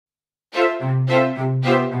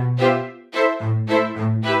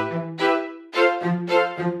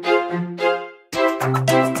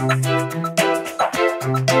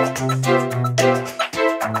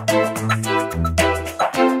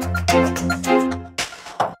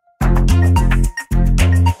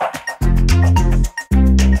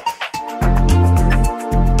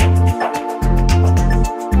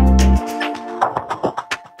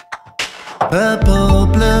Purple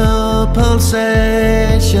blue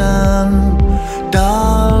pulsation,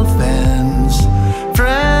 dolphins,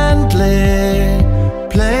 friendly,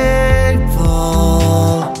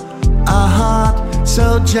 playful, a heart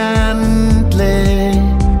so gently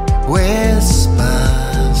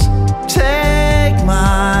whispers, take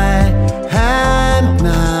my hand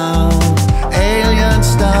now.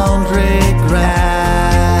 Aliens don't regret,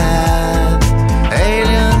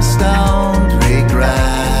 aliens don't regret.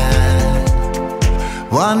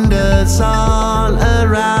 Wonders all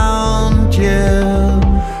around you,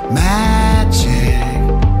 magic,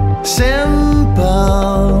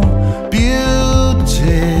 simple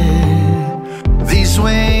beauty. These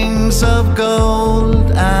wings of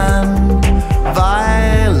gold and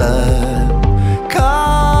violet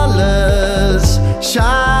colors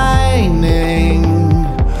shining.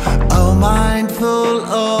 Oh, mindful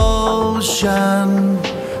ocean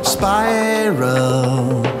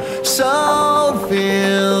spiral, soul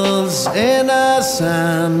feels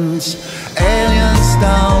innocence. Aliens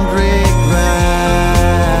don't regret,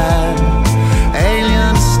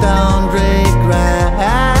 aliens don't regret,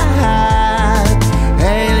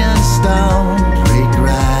 aliens don't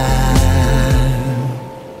regret.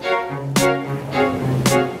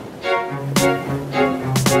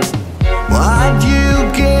 What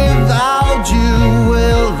you give out you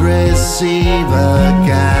will receive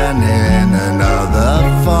again in another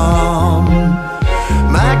form.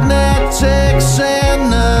 Magnetics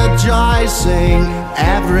energizing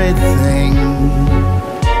everything.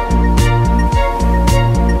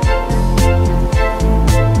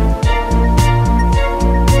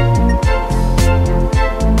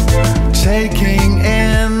 Taking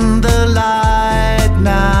in the light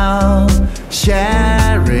now,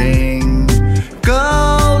 sharing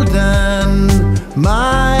golden,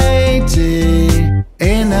 mighty,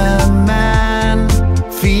 inner man,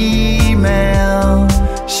 female,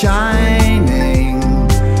 shining,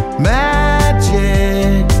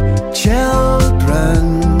 magic,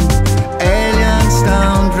 children. Aliens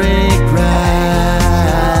don't regret,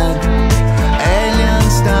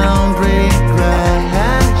 aliens don't regret,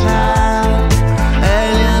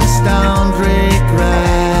 aliens don't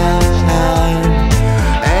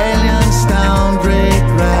regret, aliens don't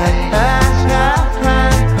regret.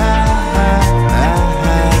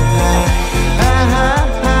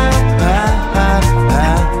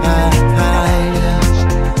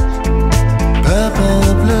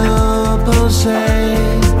 Purple blue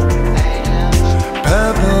pulsate,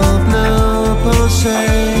 purple blue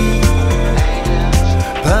pulsate,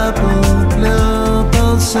 purple blue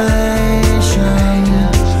pulsation,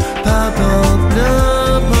 purple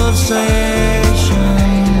blue pulsation.